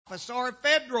office or a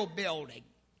federal building,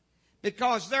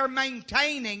 because they're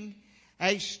maintaining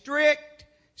a strict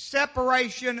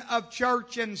separation of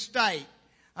church and state.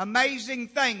 Amazing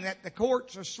thing that the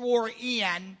courts are swore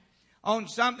in on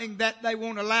something that they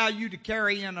won't allow you to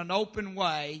carry in an open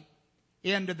way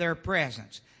into their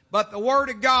presence. But the Word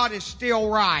of God is still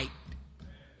right.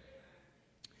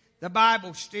 The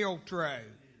Bible's still true.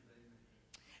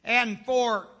 And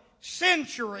for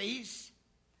centuries,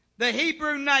 the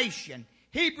Hebrew nation,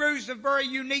 Hebrew's a very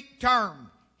unique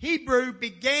term. Hebrew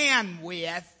began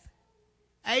with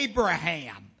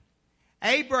Abraham.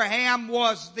 Abraham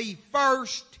was the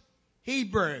first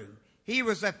Hebrew. He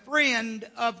was a friend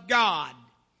of God.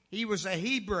 He was a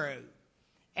Hebrew.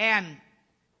 And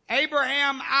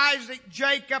Abraham, Isaac,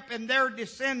 Jacob, and their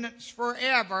descendants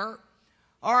forever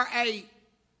are a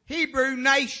Hebrew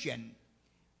nation.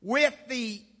 With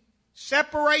the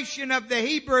separation of the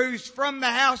Hebrews from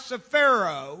the house of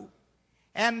Pharaoh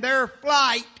and their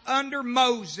flight under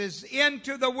Moses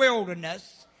into the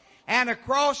wilderness and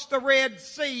across the Red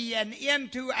Sea and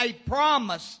into a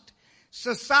promised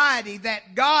society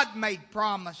that God made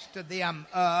promise to them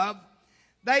of,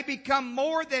 they become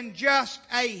more than just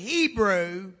a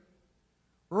Hebrew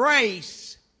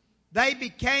race. They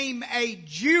became a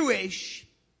Jewish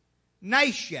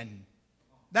nation.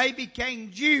 They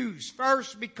became Jews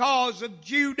first because of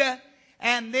Judah,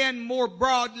 and then more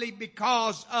broadly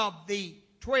because of the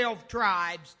 12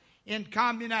 tribes in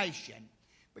combination.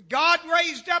 But God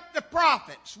raised up the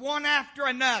prophets one after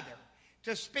another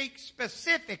to speak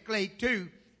specifically to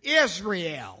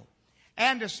Israel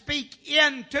and to speak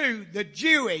into the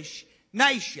Jewish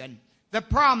nation the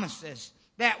promises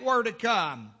that were to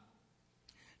come.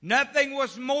 Nothing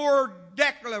was more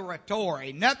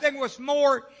declaratory, nothing was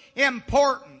more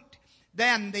important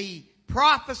than the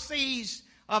prophecies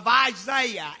of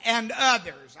Isaiah and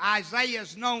others. Isaiah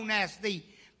is known as the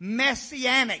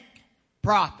Messianic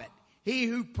prophet, he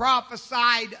who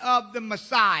prophesied of the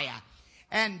Messiah.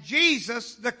 And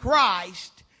Jesus, the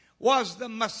Christ, was the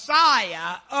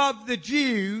Messiah of the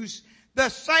Jews, the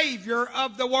Savior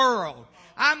of the world.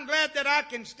 I'm glad that I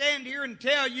can stand here and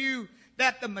tell you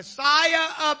that the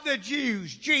Messiah of the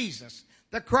Jews, Jesus,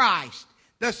 the Christ,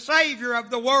 the Savior of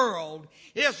the world,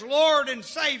 is Lord and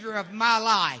Savior of my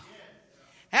life.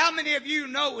 How many of you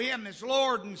know Him as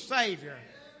Lord and Savior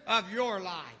of your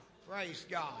life? Praise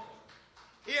God.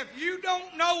 If you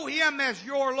don't know Him as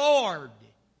your Lord,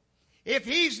 if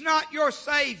He's not your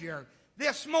Savior,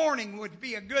 this morning would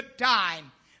be a good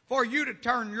time for you to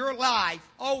turn your life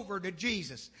over to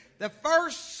Jesus. The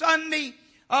first Sunday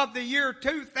of the year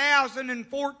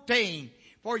 2014,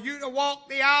 for you to walk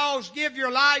the aisles, give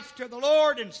your life to the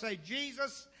Lord and say,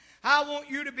 Jesus, I want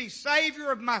you to be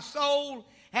Savior of my soul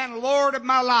and Lord of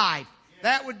my life.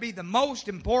 That would be the most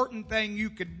important thing you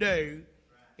could do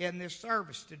in this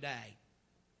service today.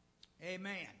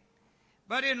 Amen.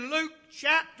 But in Luke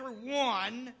chapter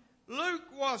 1, Luke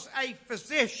was a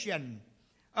physician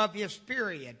of his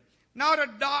period. Not a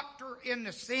doctor in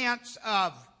the sense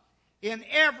of, in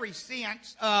every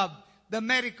sense of the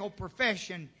medical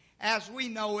profession as we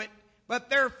know it, but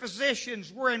their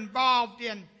physicians were involved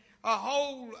in a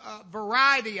whole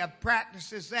variety of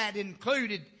practices that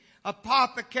included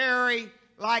apothecary,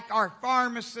 like our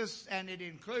pharmacists, and it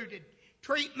included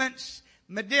treatments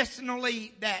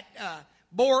medicinally that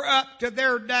bore up to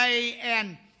their day,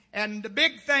 and the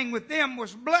big thing with them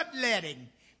was bloodletting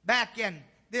back in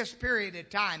this period of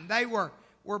time. They were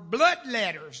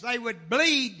bloodletters. They would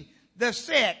bleed the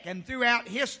sick, and throughout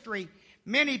history,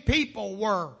 many people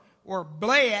were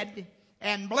bled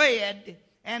and bled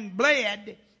and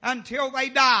bled until they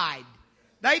died.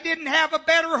 They didn't have a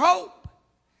better hope.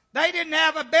 They didn't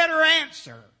have a better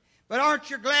answer. But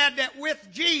aren't you glad that with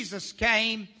Jesus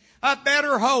came a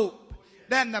better hope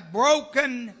than the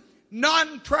broken,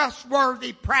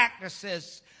 non-trustworthy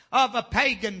practices of a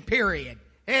pagan period?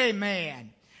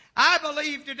 Amen. I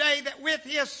believe today that with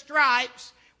His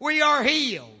stripes we are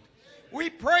healed.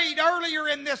 We prayed earlier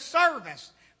in this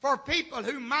service for people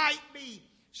who might be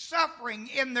suffering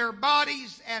in their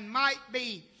bodies and might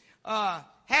be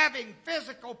having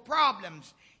physical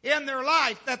problems in their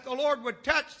life, that the Lord would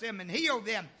touch them and heal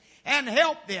them and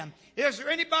help them. Is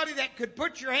there anybody that could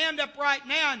put your hand up right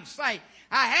now and say,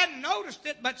 I hadn't noticed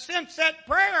it, but since that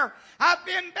prayer, I've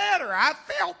been better. I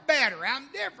felt better.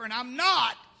 I'm different. I'm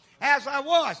not as I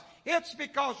was. It's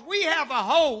because we have a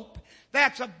hope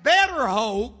that's a better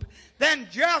hope than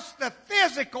just the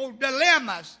physical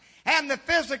dilemmas and the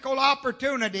physical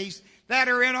opportunities that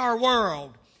are in our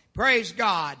world. Praise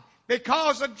God.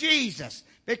 Because of Jesus,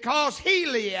 because He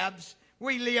lives,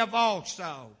 we live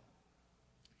also.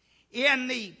 In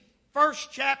the first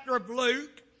chapter of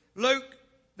Luke, Luke,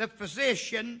 the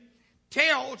physician,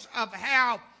 tells of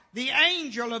how the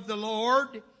angel of the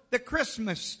Lord, the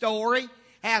Christmas story,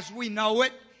 as we know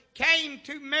it, came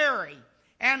to Mary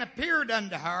and appeared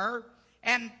unto her,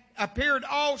 and appeared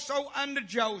also unto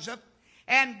Joseph,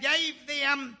 and gave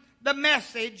them the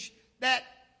message that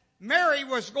Mary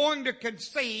was going to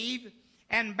conceive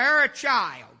and bear a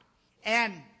child.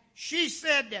 And she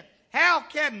said, how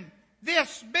can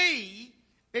this be,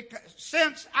 because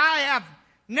since I have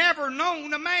never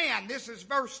known a man? This is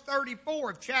verse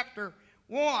 34 of chapter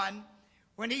 1,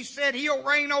 when he said, he'll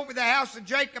reign over the house of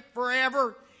Jacob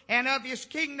forever, and of his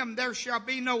kingdom there shall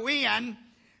be no end.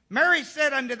 Mary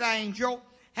said unto the angel,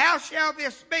 how shall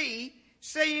this be,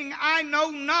 seeing I know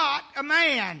not a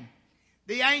man?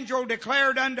 The angel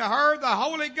declared unto her, the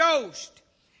Holy Ghost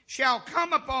shall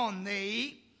come upon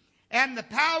thee, and the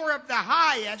power of the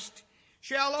highest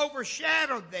shall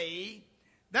overshadow thee.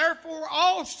 Therefore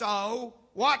also,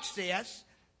 watch this,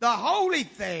 the holy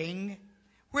thing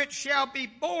which shall be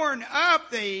born of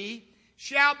thee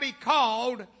shall be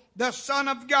called the Son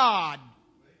of God.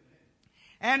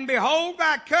 And behold,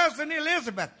 thy cousin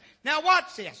Elizabeth. Now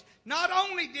watch this. Not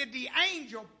only did the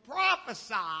angel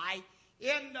prophesy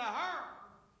into her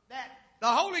that the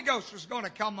Holy Ghost was going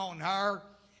to come on her,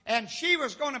 and she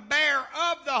was going to bear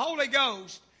of the Holy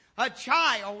Ghost a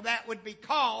child that would be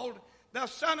called the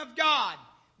Son of God,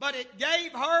 but it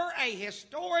gave her a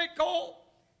historical,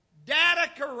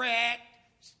 data-correct,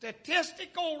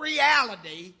 statistical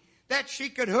reality that she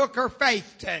could hook her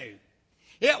faith to.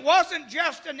 It wasn't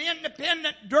just an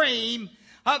independent dream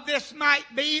of this might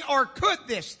be or could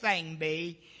this thing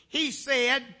be. He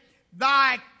said,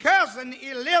 thy cousin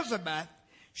Elizabeth,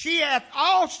 she hath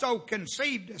also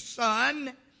conceived a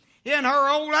son in her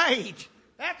old age.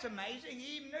 That's amazing.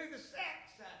 He even knew the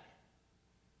sex of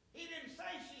it. He didn't say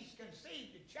she's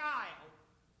conceived a child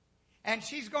and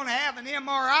she's going to have an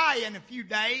MRI in a few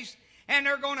days, and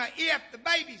they're going to, if the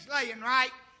baby's laying right,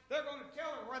 they're going to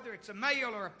tell her whether it's a male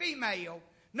or a female.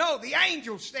 No, the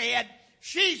angel said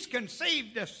she's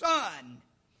conceived a son.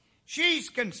 She's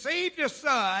conceived a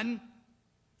son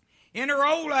in her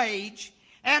old age,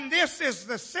 and this is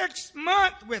the 6th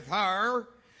month with her,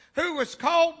 who was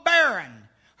called barren.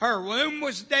 Her womb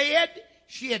was dead.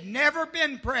 She had never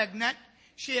been pregnant.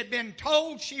 She had been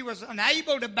told she was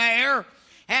unable to bear.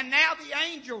 And now the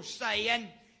angel's saying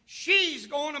she's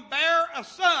going to bear a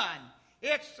son.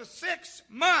 It's the 6th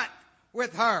month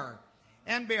with her.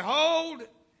 And behold,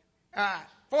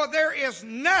 for there is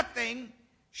nothing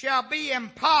shall be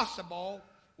impossible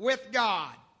with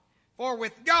God. For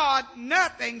with God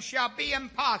nothing shall be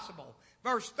impossible.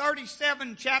 Verse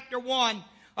 37, chapter 1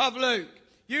 of Luke.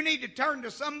 You need to turn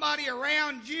to somebody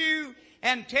around you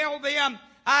and tell them,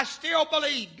 I still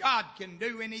believe God can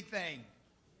do anything.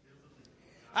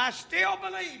 I still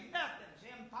believe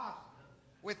nothing's impossible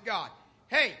with God.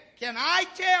 Hey, can I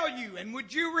tell you, and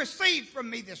would you receive from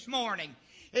me this morning,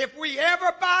 if we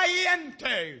ever buy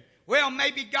into, well,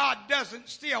 maybe God doesn't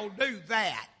still do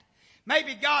that.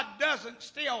 Maybe God doesn't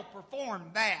still perform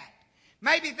that.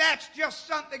 Maybe that's just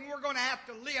something we're going to have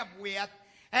to live with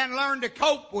and learn to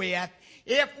cope with.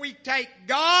 If we take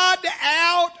God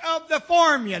out of the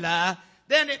formula,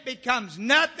 then it becomes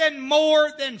nothing more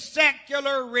than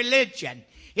secular religion.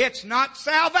 It's not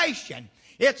salvation.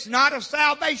 It's not a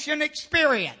salvation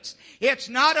experience. It's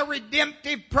not a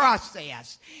redemptive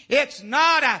process. It's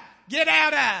not a get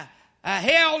out of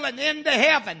hell and into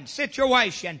heaven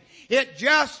situation. It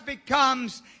just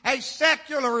becomes a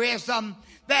secularism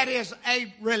that is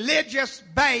a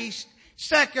religious-based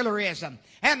secularism.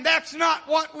 And that's not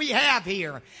what we have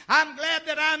here. I'm glad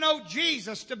that I know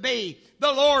Jesus to be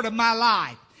the Lord of my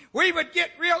life. We would get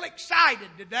real excited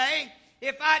today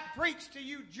if I'd preached to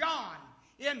you John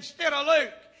instead of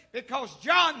Luke, because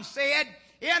John said,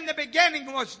 in the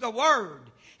beginning was the Word,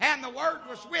 and the Word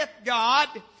was with God,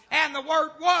 and the Word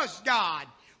was God.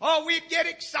 Oh, we'd get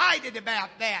excited about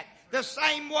that. The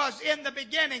same was in the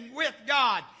beginning with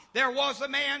God. There was a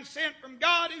man sent from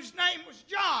God whose name was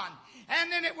John.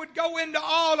 And then it would go into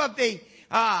all of the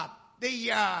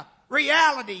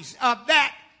realities of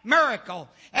that miracle.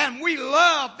 And we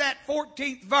love that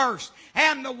 14th verse.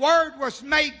 And the Word was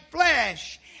made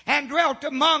flesh and dwelt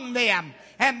among them.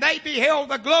 And they beheld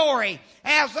the glory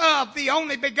as of the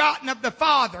only begotten of the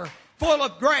Father, full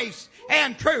of grace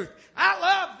and truth. I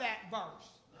love that verse.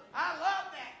 I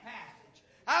love that passage.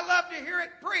 I love to hear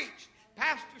it preached.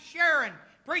 Pastor Sharon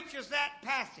preaches that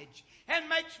passage and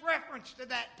makes reference to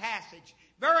that passage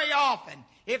very often.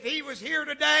 If he was here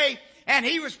today and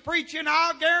he was preaching,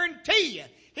 I'll guarantee you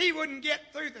he wouldn't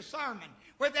get through the sermon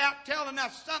without telling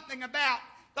us something about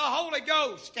the Holy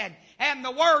Ghost and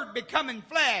the Word becoming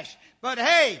flesh. But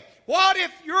hey, what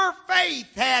if your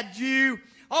faith had you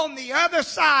on the other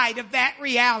side of that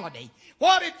reality?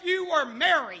 What if you were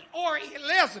Mary or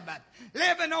Elizabeth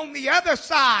living on the other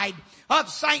side of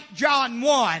St. John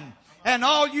 1 and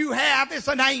all you have is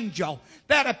an angel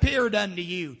that appeared unto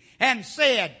you and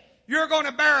said, you're going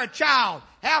to bear a child.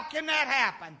 How can that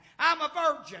happen? I'm a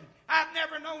virgin. I've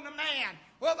never known a man.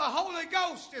 Well, the Holy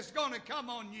Ghost is going to come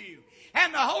on you.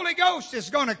 And the Holy Ghost is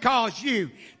going to cause you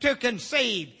to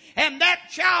conceive. And that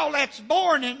child that's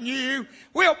born in you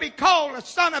will be called a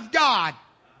Son of God.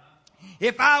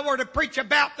 If I were to preach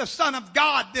about the Son of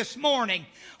God this morning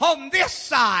on this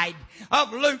side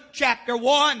of Luke chapter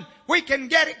 1, we can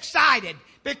get excited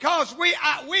because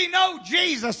we know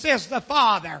Jesus is the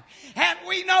Father, and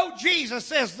we know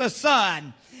Jesus is the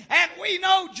Son, and we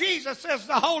know Jesus is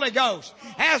the Holy Ghost.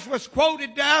 As was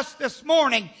quoted to us this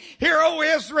morning, hear, O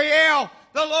Israel,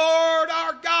 the Lord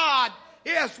our God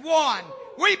is one.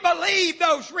 We believe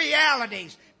those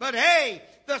realities, but hey,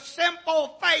 the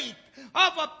simple faith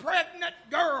of a pregnant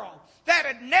girl that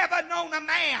had never known a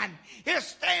man is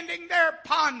standing there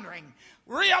pondering,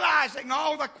 realizing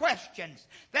all the questions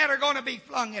that are going to be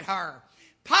flung at her,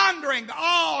 pondering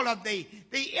all of the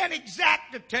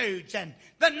inexactitudes and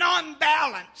the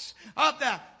non-balance of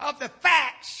the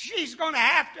facts she's going to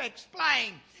have to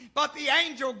explain. But the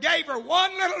angel gave her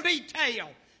one little detail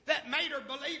that made her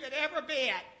believe it every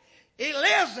bit.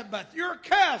 Elizabeth, your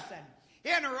cousin,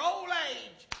 in her old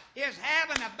age, is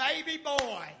having a baby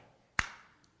boy.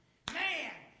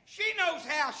 Man, she knows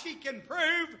how she can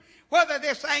prove whether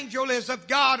this angel is of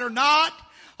God or not.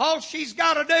 All she's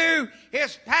got to do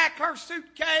is pack her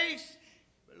suitcase,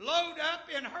 load up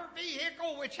in her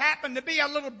vehicle, which happened to be a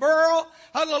little burro,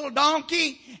 a little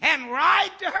donkey, and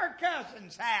ride to her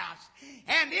cousin's house.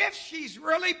 And if she's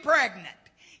really pregnant,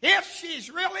 if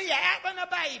she's really having a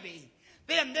baby,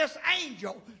 then this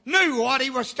angel knew what he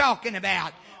was talking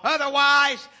about.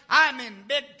 Otherwise, I'm in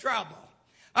big trouble.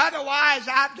 Otherwise,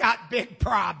 I've got big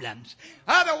problems.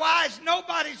 Otherwise,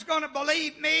 nobody's going to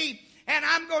believe me, and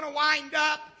I'm going to wind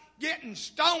up getting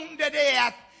stoned to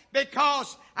death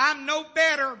because I'm no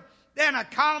better than a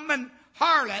common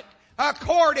harlot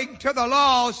according to the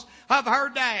laws of her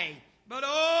day. But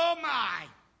oh my,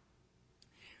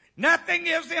 nothing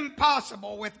is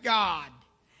impossible with God.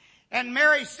 And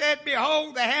Mary said,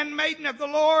 behold, the handmaiden of the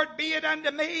Lord, be it unto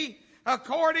me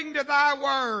according to thy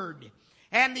word.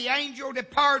 And the angel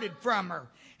departed from her.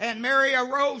 And Mary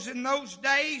arose in those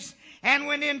days and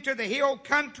went into the hill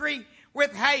country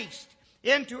with haste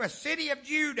into a city of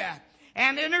Judah,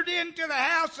 and entered into the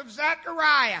house of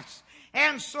Zacharias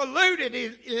and saluted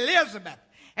Elizabeth.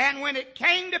 And when it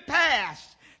came to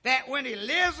pass that when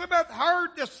Elizabeth heard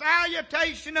the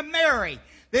salutation of Mary,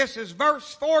 this is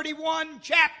verse 41,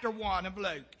 chapter 1 of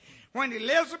Luke. When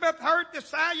Elizabeth heard the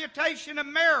salutation of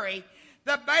Mary,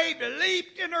 the babe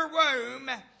leaped in her womb,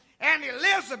 and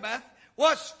Elizabeth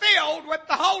was filled with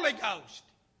the Holy Ghost.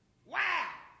 Wow!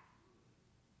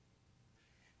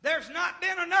 There's not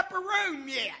been an upper room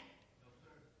yet.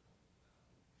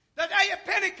 The day of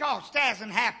Pentecost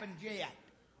hasn't happened yet.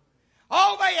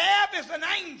 All they have is an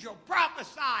angel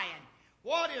prophesying.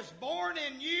 What is born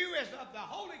in you is of the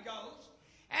Holy Ghost,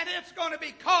 and it's going to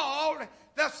be called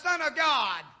the Son of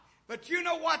God. But you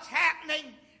know what's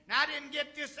happening? And I didn't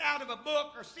get this out of a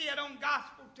book or see it on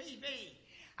gospel TV.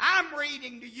 I'm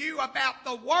reading to you about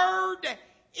the Word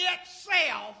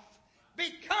itself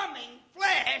becoming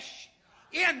flesh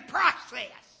in process.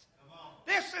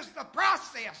 This is the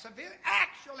process of it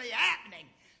actually happening.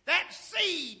 That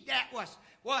seed that was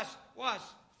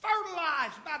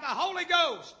fertilized by the Holy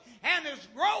Ghost and is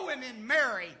growing in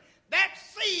Mary, that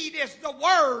seed is the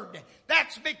Word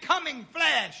that's becoming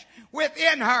flesh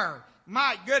within her.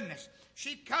 My goodness.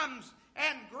 She comes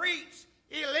and greets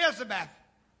Elizabeth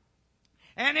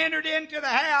and entered into the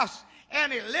house,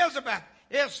 and Elizabeth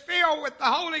is filled with the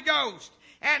Holy Ghost.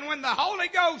 And when the Holy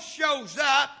Ghost shows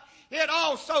up, it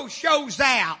also shows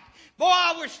out. Boy,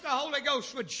 I wish the Holy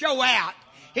Ghost would show out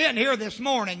in here this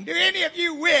morning. Do any of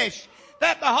you wish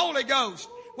that the Holy Ghost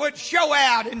would show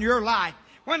out in your life?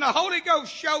 When the Holy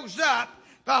Ghost shows up,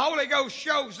 the Holy Ghost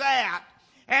shows out.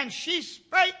 And she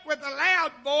spake with a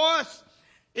loud voice,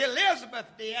 Elizabeth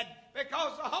did,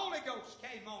 because the Holy Ghost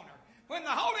came on her. When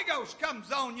the Holy Ghost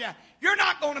comes on you, you're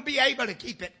not going to be able to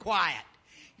keep it quiet.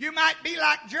 You might be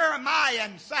like Jeremiah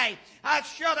and say, I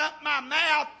shut up my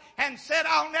mouth and said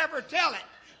I'll never tell it.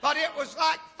 But it was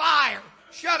like fire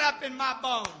shut up in my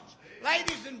bones.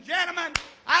 Ladies and gentlemen,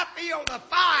 I feel the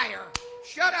fire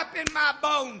shut up in my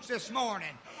bones this morning.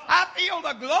 I feel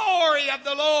the glory of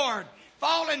the Lord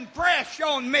falling fresh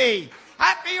on me.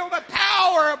 I feel the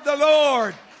power of the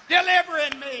Lord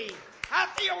delivering me. I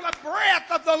feel the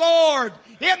breath of the Lord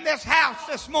in this house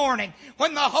this morning.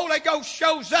 When the Holy Ghost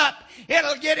shows up,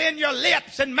 it'll get in your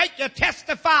lips and make you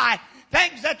testify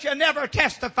things that you never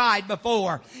testified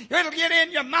before. It'll get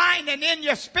in your mind and in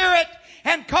your spirit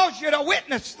and cause you to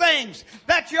witness things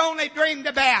that you only dreamed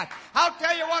about. I'll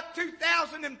tell you what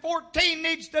 2014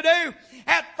 needs to do.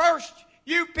 At First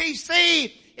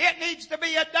UPC, it needs to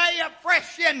be a day of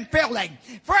fresh infilling,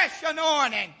 fresh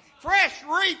anointing, fresh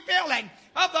refilling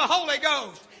of the Holy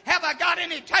Ghost. Have I got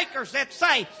any takers that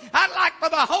say, I'd like for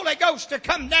the Holy Ghost to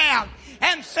come down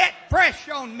and set fresh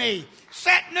on me,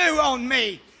 set new on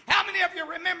me? How many of you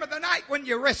remember the night when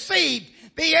you received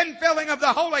the infilling of the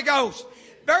Holy Ghost?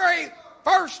 Very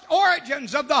first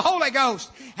origins of the Holy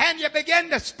Ghost. And you begin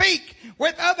to speak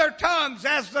with other tongues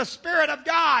as the Spirit of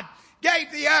God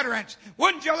gave the utterance.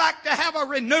 Wouldn't you like to have a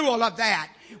renewal of that?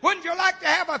 Wouldn't you like to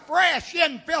have a fresh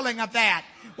infilling of that?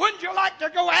 Wouldn't you like to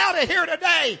go out of here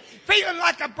today feeling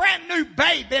like a brand new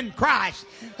babe in Christ?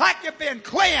 Like you've been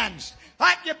cleansed,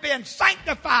 like you've been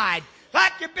sanctified,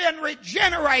 like you've been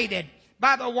regenerated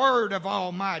by the Word of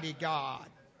Almighty God.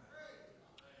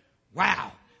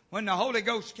 Wow. When the Holy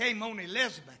Ghost came on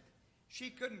Elizabeth,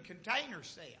 she couldn't contain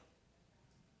herself.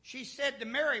 She said to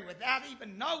Mary without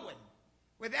even knowing,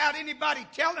 without anybody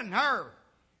telling her,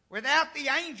 without the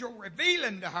angel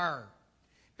revealing to her,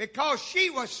 because she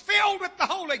was filled with the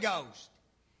Holy Ghost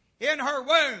in her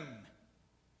womb.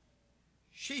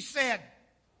 She said,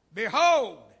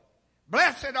 Behold,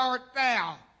 blessed art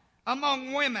thou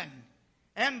among women,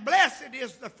 and blessed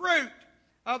is the fruit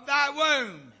of thy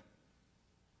womb.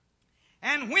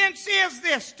 And whence is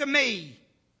this to me,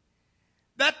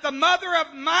 that the mother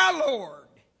of my Lord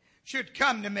should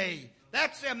come to me?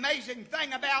 That's the amazing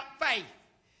thing about faith.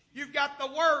 You've got the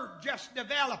Word just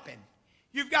developing.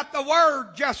 You've got the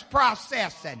Word just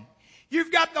processing.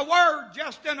 You've got the Word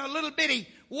just in a little bitty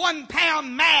 1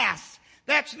 pound mass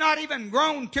that's not even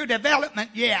grown to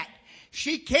development yet.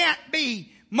 She can't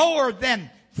be more than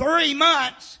 3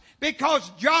 months because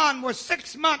John was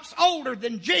 6 months older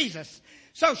than Jesus.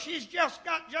 So she's just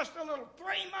got just a little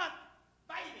 3-month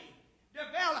baby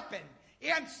developing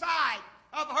inside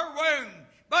of her womb.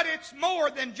 But it's more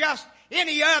than just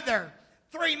any other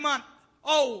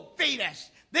 3-month-old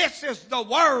fetus. This is the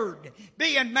Word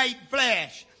being made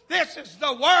flesh. This is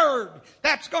the Word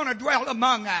that's going to dwell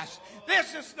among us.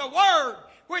 This is the Word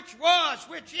which was,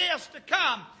 which is to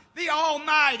come, the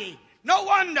Almighty. No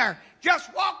wonder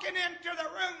just walking into the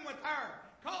room with her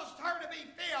caused her to be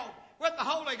filled with the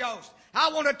Holy Ghost.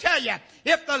 I want to tell you,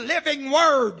 if the living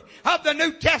Word of the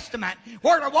New Testament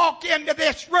were to walk into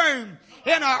this room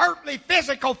in a earthly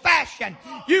physical fashion,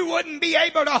 you wouldn't be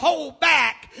able to hold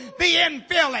back the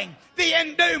infilling, the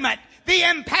endowment, the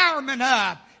empowerment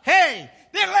of. Hey,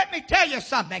 then let me tell you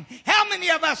something. How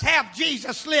many of us have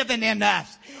Jesus living in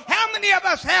us? How many of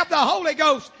us have the Holy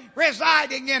Ghost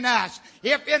residing in us?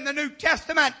 If in the New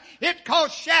Testament it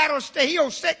caused shadows to heal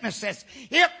sicknesses,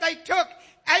 if they took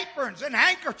aprons and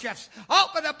handkerchiefs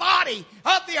off of the body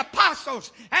of the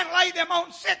apostles and laid them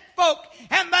on sick folk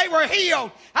and they were healed,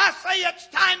 I say it's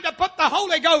time to put the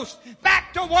Holy Ghost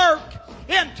back to work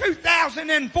in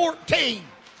 2014.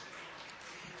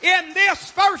 In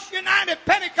this First United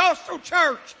Pentecostal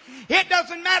Church, it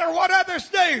doesn't matter what others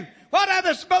do, what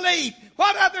others believe,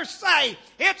 what others say.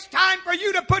 It's time for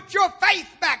you to put your faith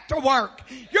back to work,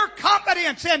 your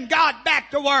confidence in God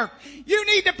back to work. You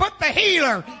need to put the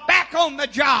healer back on the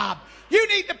job. You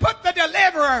need to put the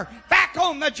deliverer back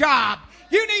on the job.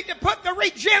 You need to put the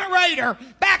regenerator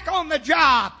back on the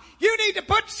job. You need to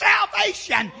put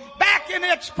salvation back in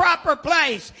its proper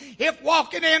place. If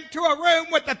walking into a room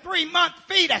with a 3-month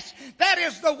fetus, that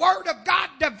is the Word of God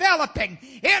developing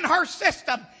in her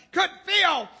system, could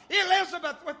fill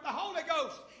Elizabeth with the Holy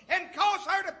Ghost and cause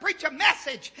her to preach a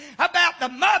message about the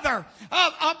mother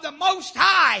of the Most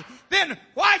High, then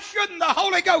why shouldn't the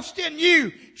Holy Ghost in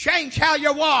you change how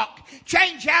you walk,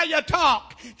 change how you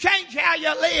talk, change how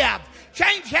you live,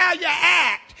 change how you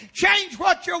act, change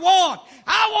what you want?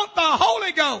 I want the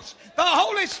Holy Ghost, the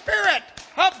Holy Spirit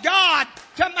of God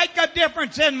to make a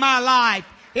difference in my life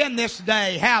in this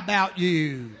day. How about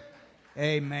you?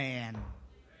 Amen.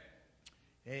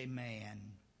 Amen.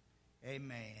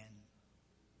 Amen.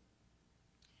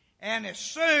 And as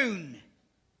soon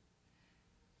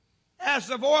as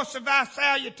the voice of thy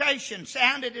salutation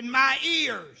sounded in my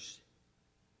ears,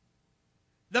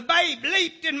 the babe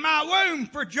leaped in my womb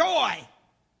for joy.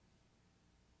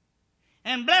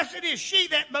 And blessed is she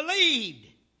that believed,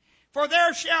 for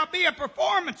there shall be a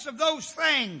performance of those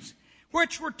things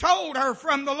which were told her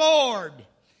from the Lord.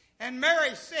 And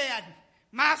Mary said,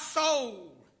 my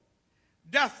soul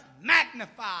doth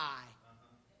magnify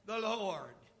the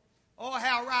Lord. Oh,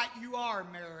 how right you are,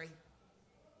 Mary.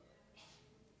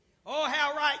 Oh,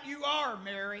 how right you are,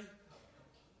 Mary.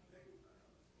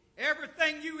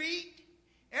 Everything you eat,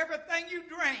 everything you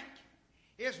drink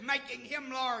is making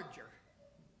him larger.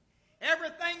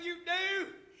 Everything you do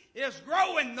is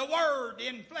growing the Word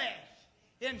in flesh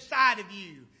inside of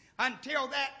you until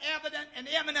that evident and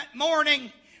imminent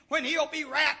morning when he'll be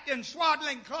wrapped in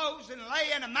swaddling clothes and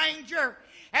lay in a manger,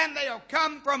 and they'll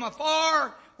come from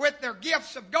afar with their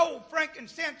gifts of gold,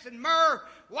 frankincense, and myrrh.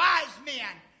 Wise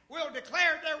men will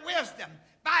declare their wisdom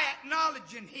by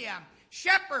acknowledging him.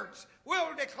 Shepherds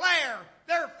will declare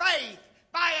their faith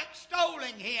by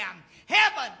extolling him.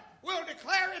 Heaven will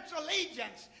declare its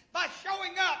allegiance by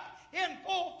showing up in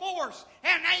full force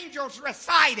and angels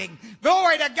reciting,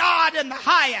 glory to God in the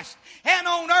highest, and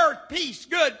on earth peace,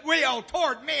 goodwill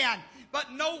toward men.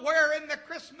 But nowhere in the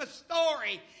Christmas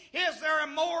story is there a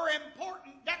more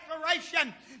important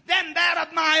declaration than that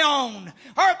of my own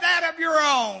or that of your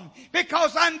own.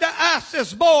 Because unto us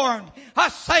is born a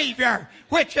Savior,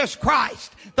 which is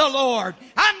Christ the Lord.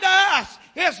 Unto us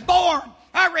is born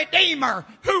a Redeemer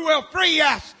who will free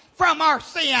us from our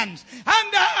sins.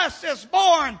 Unto us is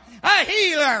born a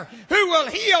healer who will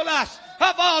heal us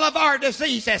of all of our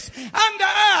diseases. Unto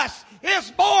us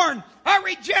is born a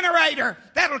regenerator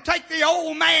that'll take the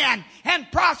old man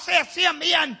and process him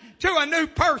into a new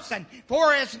person.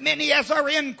 For as many as are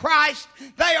in Christ,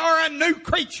 they are a new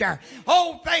creature.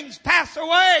 Old things pass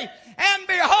away, and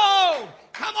behold,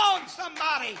 come on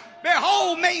somebody,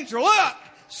 behold means look,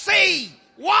 see,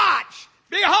 watch,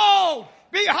 behold,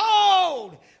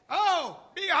 behold. Oh,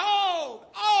 behold,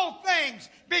 all things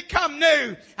become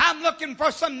new. I'm looking for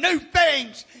some new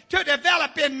things to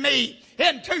develop in me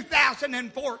in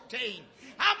 2014.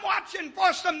 I'm watching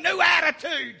for some new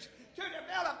attitudes to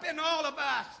develop in all of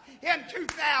us in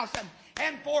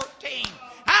 2014.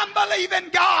 I'm believing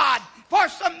God for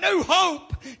some new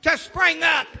hope to spring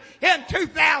up in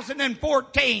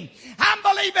 2014. I'm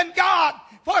believing God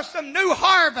for some new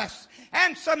harvests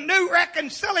and some new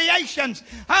reconciliations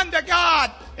unto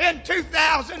God in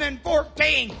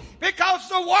 2014. Because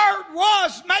the Word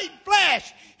was made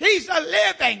flesh. He's a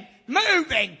living,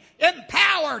 moving,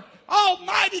 empowered,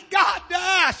 almighty God to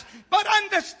us. But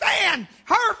understand,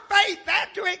 her faith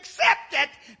had to accept it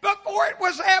before it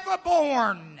was ever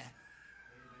born.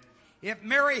 If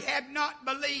Mary had not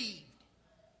believed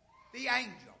the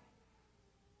angel,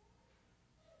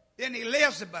 then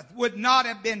Elizabeth would not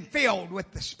have been filled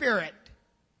with the Spirit,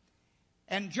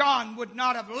 and John would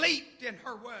not have leaped in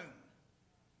her womb.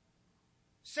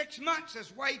 6 months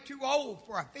is way too old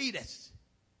for a fetus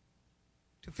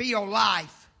to feel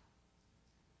life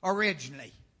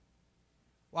originally.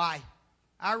 Why,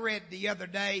 I read the other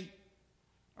day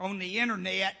on the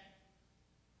internet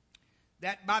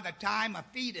that by the time a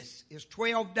fetus is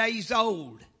 12 days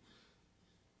old,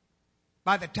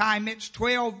 by the time it's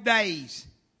 12 days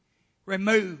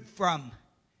removed from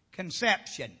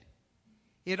conception,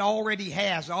 it already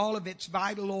has all of its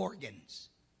vital organs.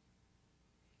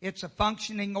 It's a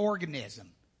functioning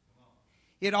organism.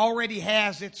 It already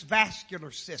has its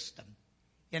vascular system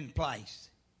in place.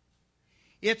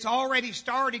 It's already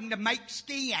starting to make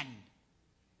skin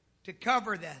to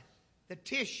cover the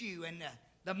tissue and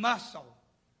the muscle.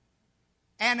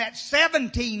 And at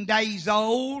 17 days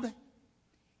old,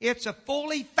 it's a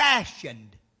fully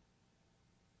fashioned,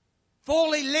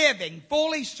 fully living,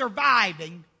 fully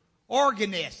surviving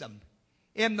organism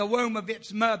in the womb of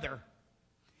its mother.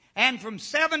 And from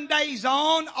 7 days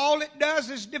on, all it does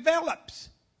is develops.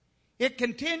 It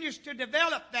continues to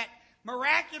develop that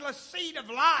miraculous seed of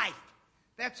life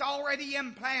that's already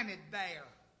implanted there.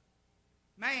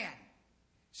 Man,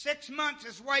 6 months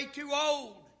is way too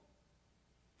old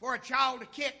for a child to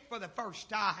kick for the first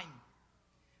time.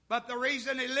 But the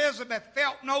reason Elizabeth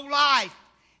felt no life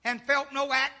and felt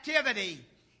no activity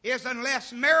is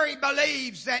unless Mary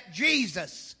believes that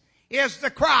Jesus is the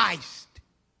Christ.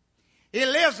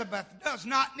 Elizabeth does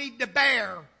not need to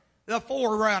bear the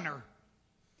forerunner.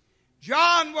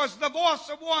 John was the voice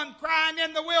of one crying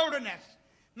in the wilderness,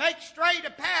 make straight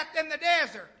a path in the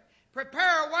desert,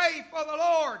 prepare a way for the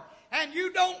Lord. And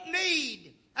you don't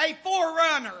need a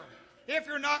forerunner if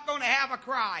you're not going to have a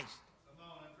Christ.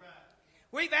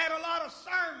 We've had a lot of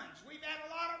sermons. We've had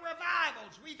a lot of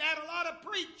revivals. We've had a lot of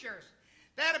preachers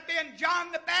that have been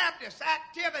John the Baptist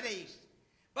activities.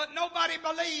 But nobody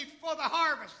believed for the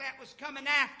harvest that was coming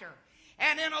after.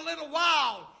 And in a little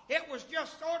while, it was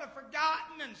just sort of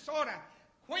forgotten and sort of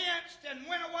quenched and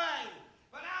went away.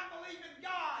 But I believe in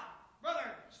God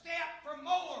Brother Step, for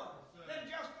more than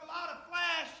just a lot of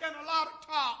flash and a lot of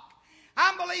talk.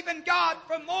 I'm believing God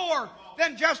for more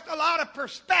than just a lot of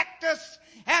prospectus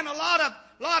and a lot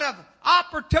of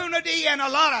opportunity and a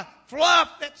lot of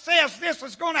fluff that says this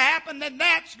is going to happen, then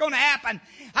that's going to happen.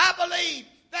 I believe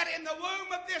that in the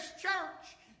womb of this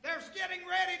church, there's getting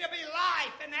ready to be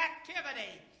life and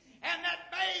activity. And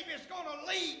that babe is going to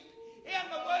leap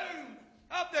in the womb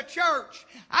of the church.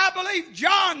 I believe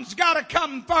John's got to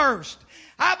come first.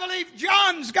 I believe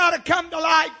John's got to come to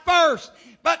life first.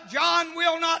 But John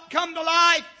will not come to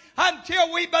life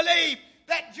until we believe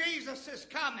that Jesus is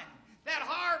coming, that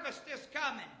harvest is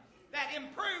coming, that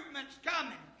improvement's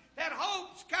coming, that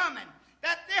hope's coming,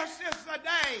 that this is the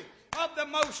day of the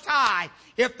Most High.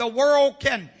 If the world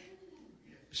can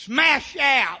smash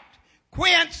out,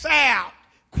 quench out,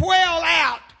 quell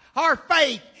out our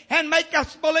faith and make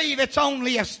us believe it's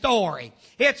only a story,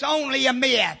 it's only a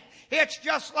myth, it's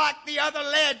just like the other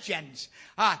legends,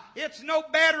 it's no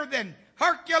better than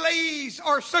Hercules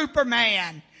or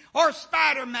Superman or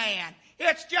Spider-Man.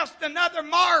 It's just another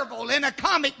Marvel in a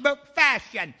comic book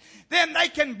fashion. Then they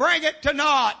can bring it to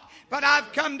naught. But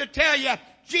I've come to tell you,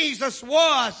 Jesus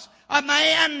was a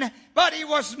man, but he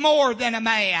was more than a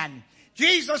man.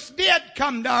 Jesus did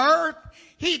come to earth.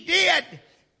 He did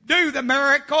do the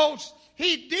miracles.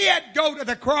 He did go to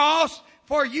the cross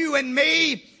for you and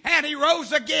me. And he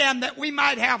rose again that we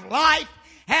might have life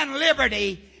and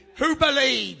liberty who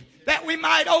believe. That we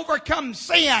might overcome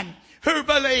sin who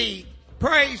believe.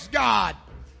 Praise God.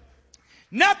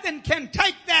 Nothing can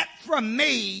take that from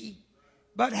me,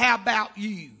 but how about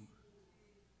you?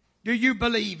 Do you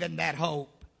believe in that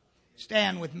hope?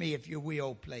 Stand with me if you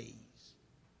will, please.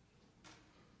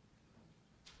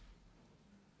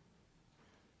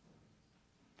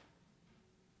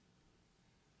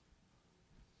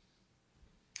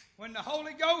 When the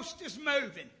Holy Ghost is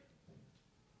moving,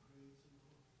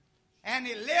 and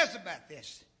Elizabeth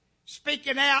is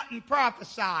speaking out and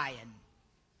prophesying,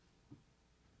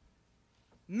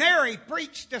 Mary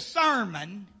preached a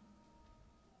sermon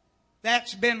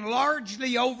that's been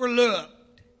largely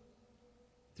overlooked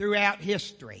throughout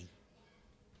history.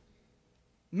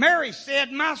 Mary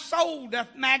said, "My soul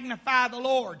doth magnify the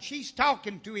Lord." She's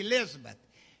talking to Elizabeth.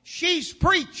 She's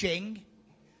preaching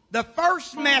the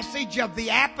first message of the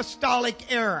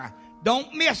apostolic era.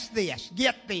 Don't miss this.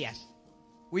 Get this.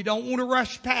 We don't want to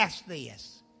rush past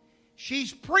this.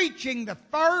 She's preaching the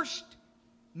first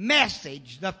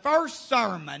message, the first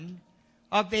sermon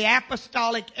of the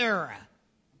apostolic era.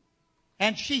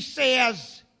 And she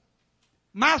says,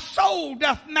 "My soul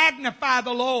doth magnify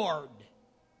the Lord,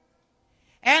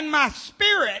 and my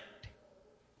spirit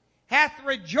hath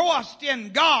rejoiced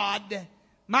in God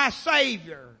my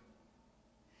Savior.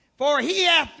 For he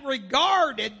hath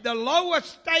regarded the low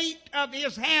estate of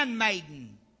his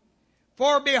handmaiden.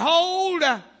 For behold,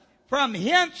 from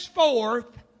henceforth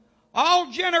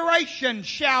all generations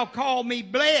shall call me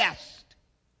blessed.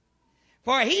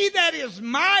 For he that is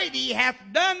mighty hath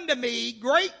done to me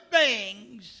great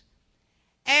things,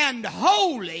 and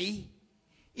holy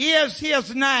is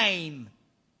his name.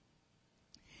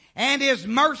 And his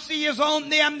mercy is on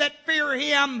them that fear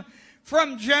him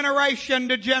from generation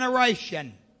to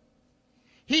generation.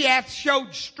 He hath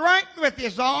showed strength with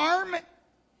his arm.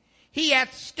 He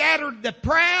hath scattered the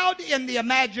proud in the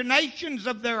imaginations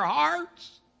of their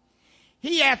hearts.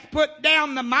 He hath put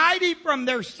down the mighty from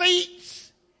their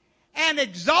seats and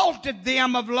exalted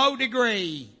them of low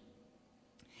degree.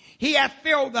 He hath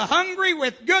filled the hungry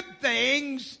with good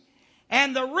things,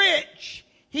 and the rich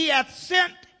he hath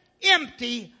sent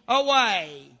empty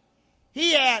away.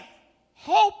 He hath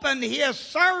holpen his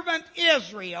servant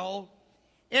Israel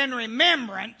in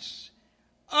remembrance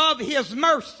of his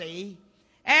mercy,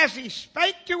 as he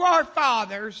spake to our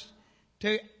fathers,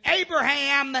 to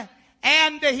Abraham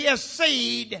and to his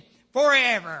seed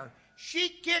forever. She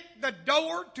kicked the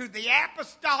door to the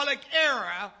apostolic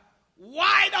era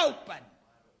wide open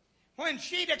when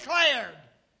she declared,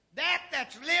 that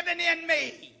that's living in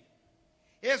me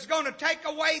is going to take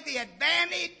away the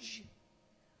advantage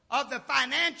of the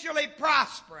financially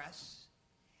prosperous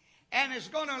and is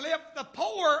going to lift the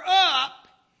poor up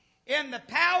in the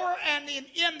power and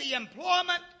in the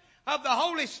employment of the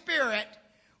Holy Spirit,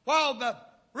 while the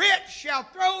rich shall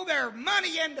throw their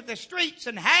money into the streets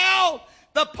and howl,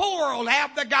 the poor will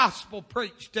have the gospel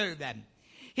preached to them.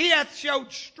 He hath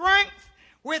showed strength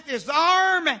with his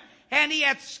arm, and he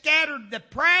hath scattered the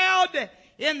proud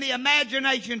in the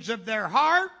imaginations of their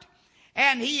heart,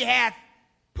 and he hath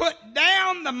put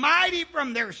down the mighty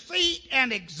from their seat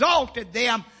and exalted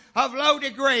them of low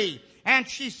degree. And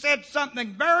she said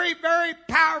something very, very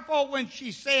powerful when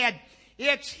she said,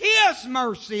 It's His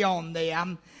mercy on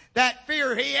them that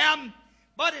fear Him,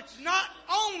 but it's not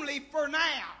only for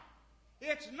now.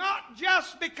 It's not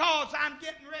just because I'm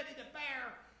getting ready to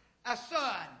bear a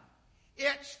son.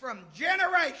 It's from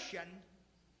generation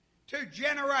to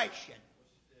generation.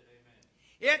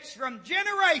 It's from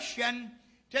generation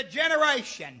to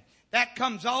generation. That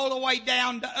comes all the way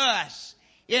down to us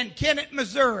in Kennett,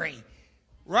 Missouri.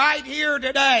 Right here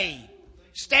today,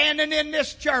 standing in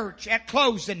this church at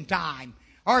closing time,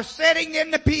 or sitting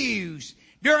in the pews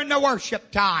during the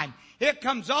worship time. It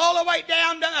comes all the way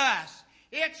down to us.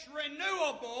 It's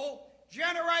renewable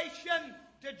generation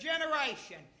to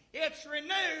generation. It's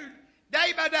renewed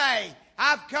day by day.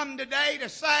 I've come today to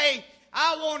say,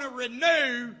 I want to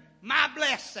renew my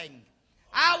blessing.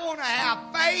 I want to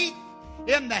have faith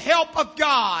in the help of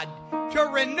God to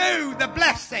renew the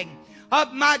blessing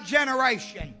of my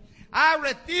generation. I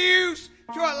refuse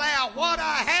to allow what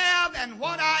I have and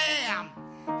what I am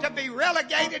to be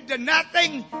relegated to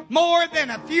nothing more than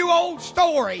a few old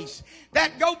stories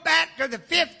that go back to the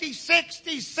 50s,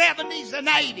 60s, 70s, and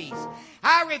 80s.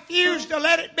 I refuse to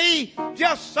let it be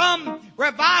just some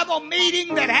revival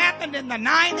meeting that happened in the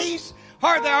 90s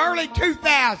or the early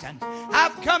 2000s.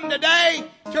 I've come today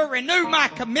to renew my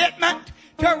commitment,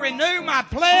 to renew my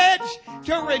pledge,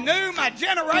 to renew my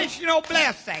generational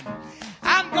blessing.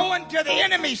 I'm going to the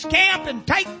enemy's camp and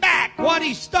take back what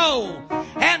he stole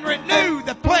and renew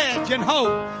the pledge and hope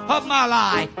of my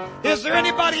life. Is there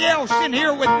anybody else in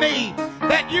here with me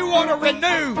that you want to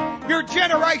renew your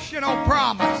generational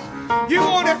promise? You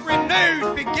want it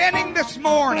renewed beginning this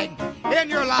morning in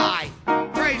your life?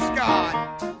 Praise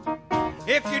God.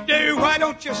 If you do, why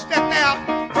don't you step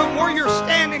out from where you're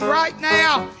standing right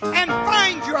now and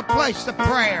find you a place of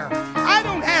prayer? I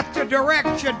don't have to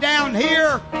direct you down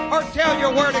here or tell you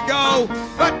where to go,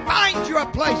 but find you a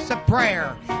place of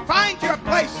prayer. Find you a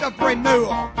place of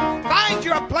renewal. Find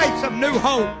you a place of new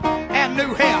hope and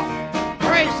new help.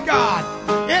 Praise God.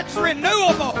 It's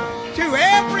renewable to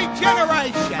every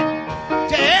generation.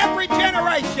 To every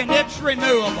generation, it's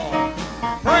renewable.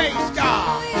 Praise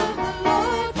God.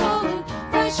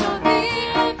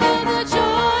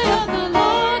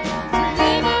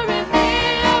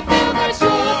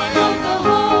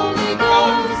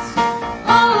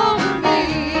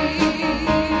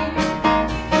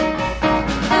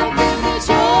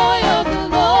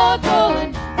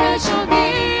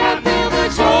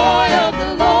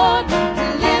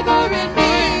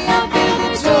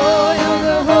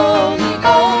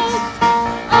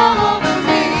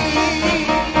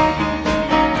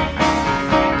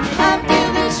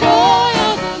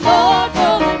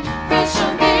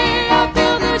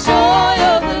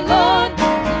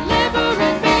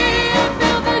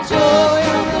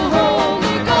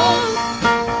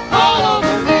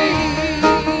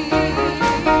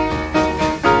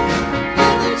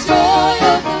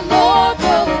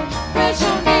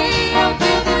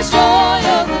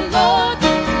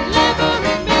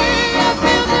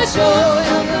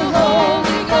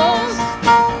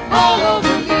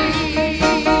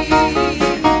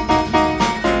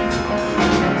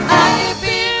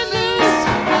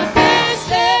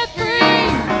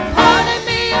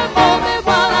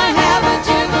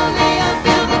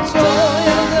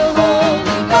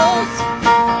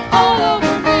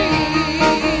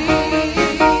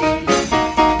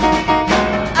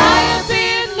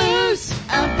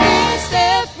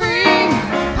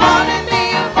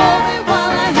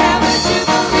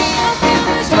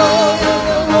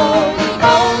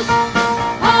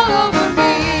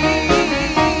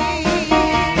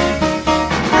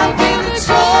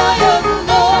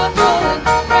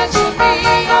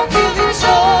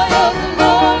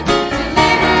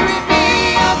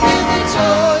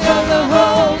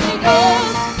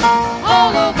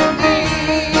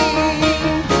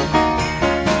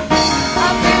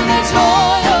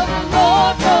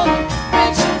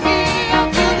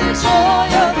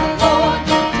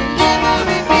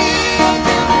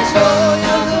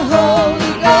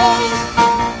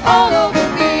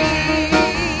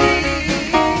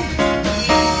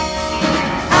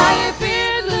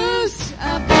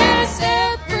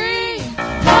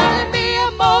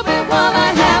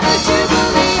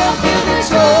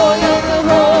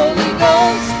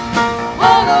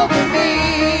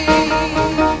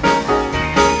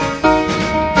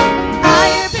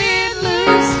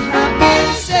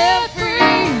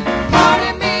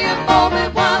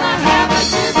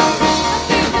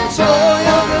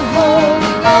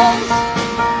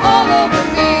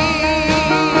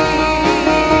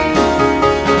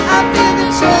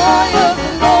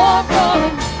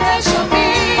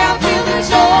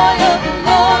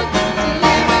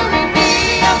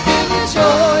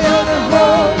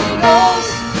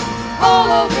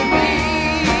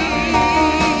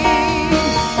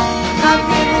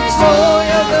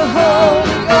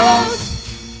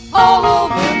 all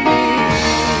over me.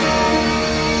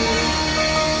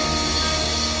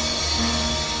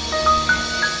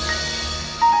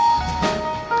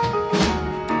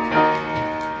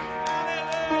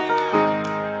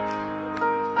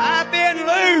 I've been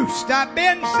loosed. I've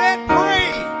been set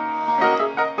free.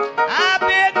 I've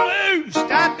been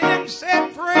loosed. I've been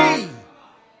set free.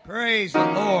 Praise the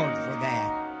Lord for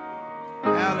that.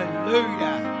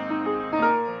 Hallelujah.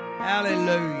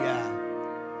 Hallelujah.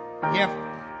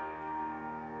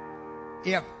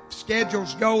 If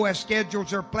schedules go as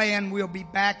schedules are planned, we'll be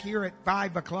back here at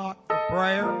 5 o'clock for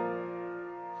prayer.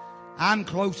 I'm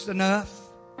close enough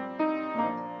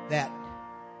that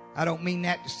I don't mean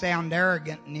that to sound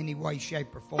arrogant in any way,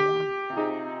 shape, or form,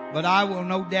 but I will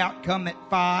no doubt come at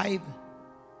 5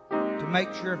 to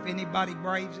make sure if anybody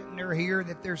braves it and they're here,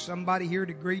 that there's somebody here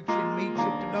to greet you and meet you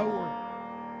at the door.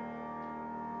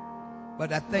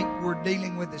 But I think we're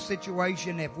dealing with a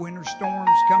situation. If winter storms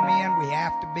come in, we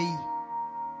have to be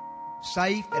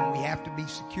safe and we have to be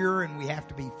secure and we have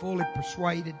to be fully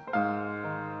persuaded.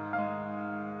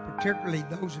 Particularly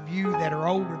those of you that are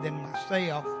older than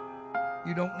myself,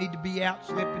 you don't need to be out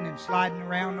slipping and sliding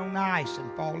around on ice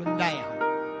and falling down.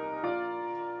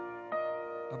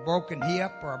 A broken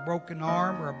hip or a broken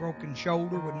arm or a broken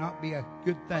shoulder would not be a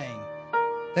good thing.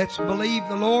 Let's believe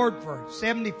the Lord for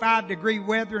 75-degree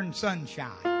weather and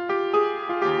sunshine.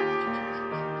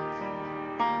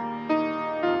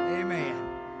 Amen.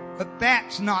 But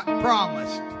that's not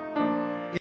promised.